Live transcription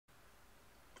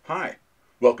Hi,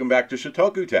 welcome back to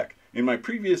Shotoku Tech. In my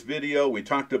previous video, we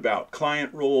talked about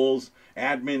client roles,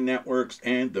 admin networks,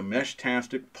 and the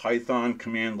Meshtastic Python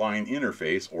command line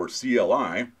interface, or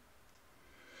CLI.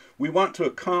 We want to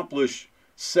accomplish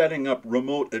setting up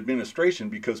remote administration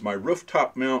because my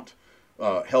rooftop mount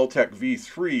Heltec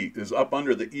V3 is up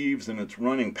under the eaves and it's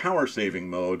running power saving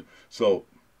mode, so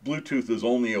Bluetooth is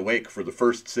only awake for the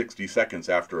first 60 seconds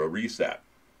after a reset.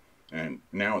 And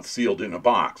now it's sealed in a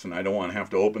box, and I don't want to have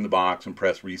to open the box and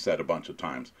press reset a bunch of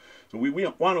times. So we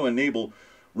want to enable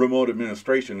remote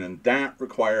administration, and that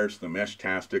requires the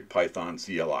Meshtastic Python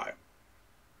CLI.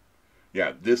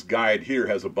 Yeah, this guide here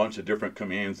has a bunch of different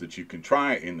commands that you can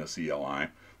try in the CLI,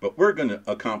 but we're going to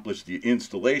accomplish the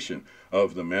installation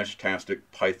of the Meshtastic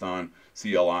Python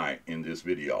CLI in this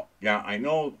video. Yeah, I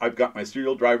know I've got my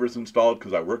serial drivers installed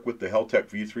because I work with the Heltec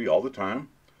V3 all the time.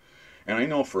 And I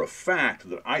know for a fact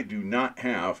that I do not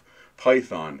have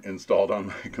Python installed on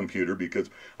my computer because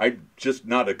I'm just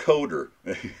not a coder.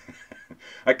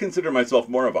 I consider myself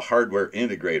more of a hardware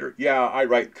integrator. Yeah, I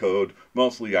write code.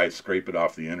 Mostly I scrape it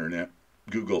off the internet,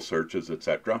 Google searches,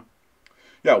 etc.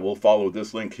 Yeah, we'll follow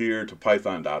this link here to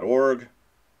python.org.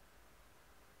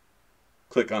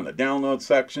 Click on the download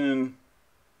section.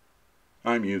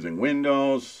 I'm using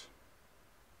Windows.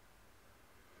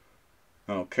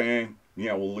 Okay.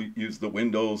 Yeah, we'll use the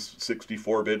Windows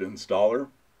 64-bit installer.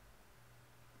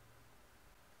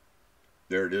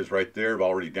 There it is right there. I've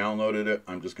already downloaded it.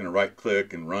 I'm just going to right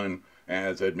click and run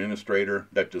as administrator.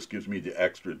 That just gives me the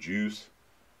extra juice.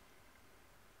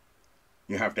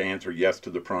 You have to answer yes to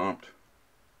the prompt.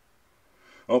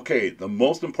 Okay, the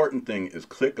most important thing is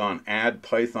click on Add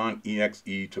Python exe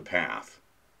to path.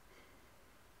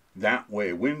 That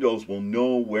way, Windows will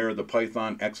know where the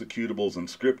Python executables and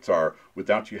scripts are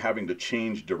without you having to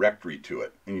change directory to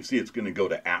it. And you see it's going to go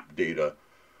to app data,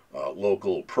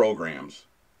 local programs.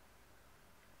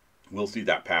 We'll see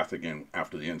that path again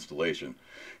after the installation.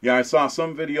 Yeah, I saw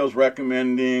some videos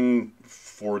recommending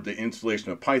for the installation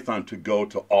of Python to go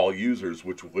to all users,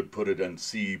 which would put it in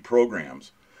C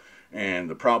programs. And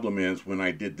the problem is when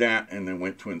I did that and then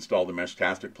went to install the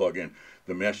Meshtastic plugin,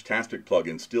 the Meshtastic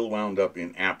plugin still wound up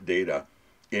in app data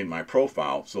in my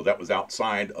profile. So that was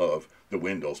outside of the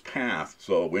Windows path.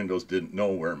 So Windows didn't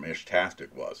know where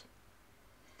Meshtastic was.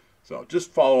 So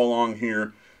just follow along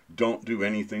here. Don't do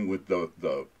anything with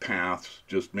the paths.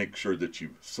 Just make sure that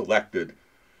you've selected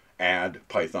Add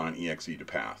Python exe to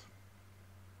path.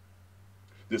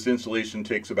 This installation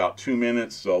takes about 2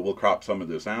 minutes, so we'll crop some of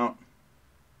this out.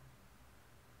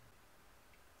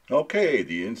 Okay,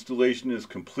 the installation is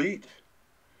complete.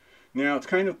 Now it's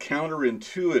kind of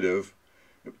counterintuitive.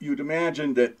 You'd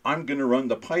imagine that I'm going to run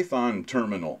the Python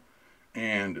terminal,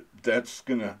 and that's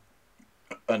going to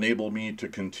enable me to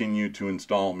continue to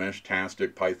install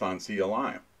Meshtastic Python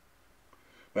CLI.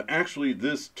 But actually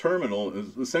this terminal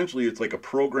is essentially, it's like a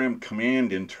program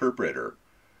command interpreter.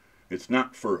 It's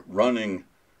not for running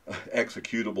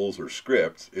executables or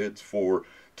scripts. It's for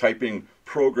typing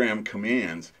program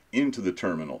commands into the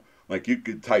terminal. Like you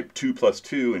could type 2 +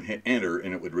 2 and hit enter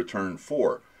and it would return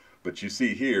 4. But you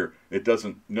see here, it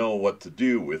doesn't know what to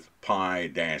do with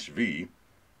pi-v.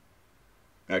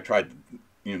 I tried,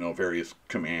 various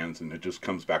commands and it just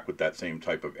comes back with that same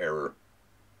type of error.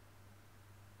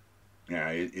 Yeah,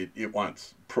 it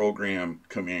wants program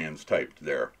commands typed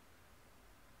there.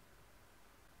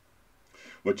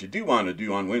 What you do want to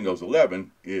do on Windows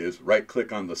 11 is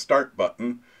right-click on the Start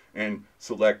button and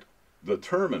select the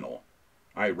terminal.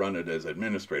 I run it as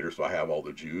administrator, so I have all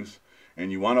the juice.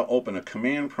 And you want to open a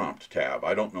command prompt tab.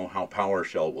 I don't know how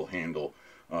PowerShell will handle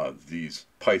these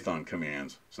Python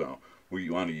commands, so we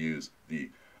want to use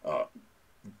the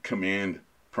command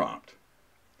prompt.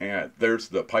 And there's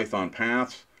the Python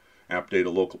paths, app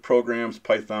data local programs,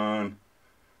 Python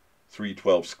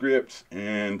 3.12 scripts,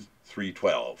 and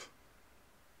 3.12.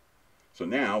 So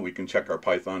now we can check our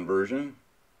Python version,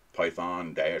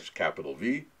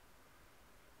 Python-V.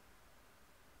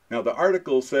 Now the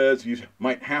article says you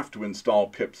might have to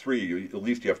install pip3, at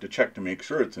least you have to check to make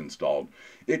sure it's installed.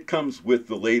 It comes with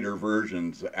the later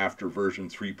versions after version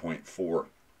 3.4.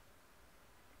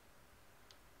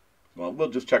 Well, we'll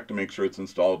just check to make sure it's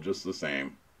installed just the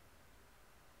same.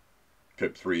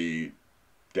 pip3-V,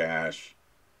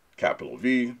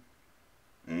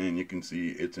 and you can see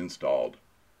it's installed.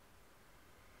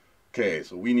 Okay,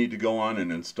 so we need to go on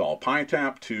and install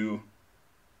pytap2,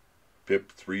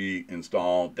 pip3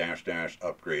 install --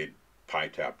 upgrade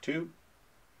pytap2.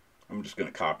 I'm just going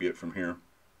to copy it from here.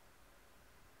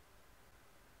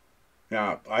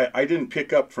 Now, I didn't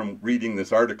pick up from reading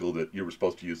this article that you were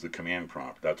supposed to use the command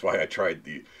prompt. That's why I tried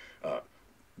the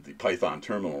the Python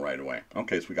terminal right away.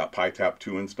 Okay, so we got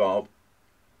PyTap2 installed.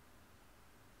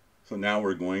 So now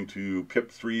we're going to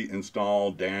pip3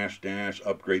 install --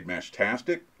 upgrade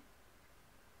Meshtastic.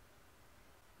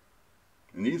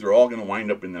 And these are all going to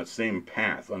wind up in that same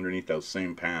path, underneath that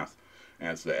same path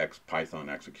as the Python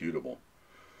executable.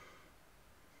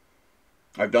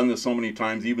 I've done this so many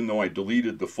times, even though I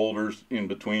deleted the folders in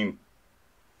between,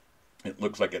 it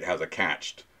looks like it has a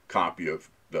cached copy of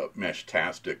the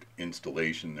Meshtastic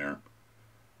installation there.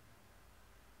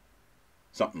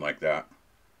 Something like that.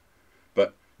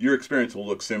 But your experience will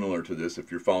look similar to this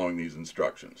if you're following these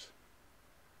instructions.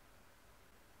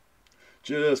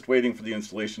 Just waiting for the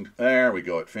installation. There we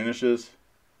go, it finishes.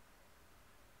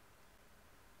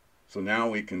 So now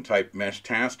we can type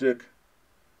Meshtastic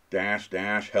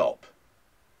 -- help.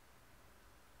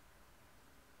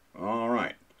 All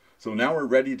right. So now we're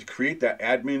ready to create that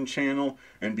admin channel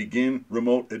and begin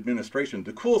remote administration.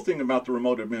 The cool thing about the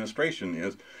remote administration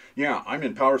is, yeah, I'm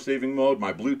in power saving mode,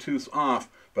 my Bluetooth's off,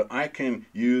 but I can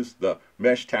use the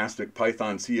Meshtastic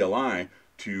Python CLI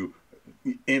to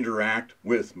interact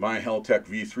with my Heltec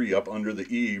V3 up under the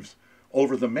eaves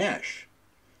over the mesh.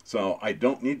 So I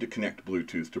don't need to connect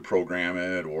Bluetooth to program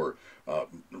it or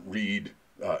read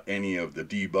any of the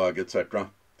debug,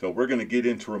 etc. So we're going to get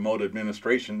into remote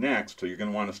administration next, so you're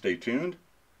going to want to stay tuned.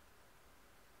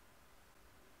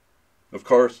 Of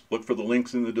course, look for the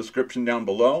links in the description down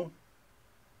below.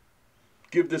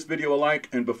 Give this video a like,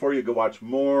 and before you go watch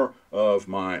more of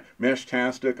my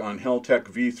Meshtastic on Heltec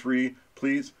V3,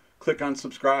 please click on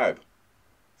subscribe.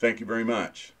 Thank you very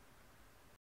much.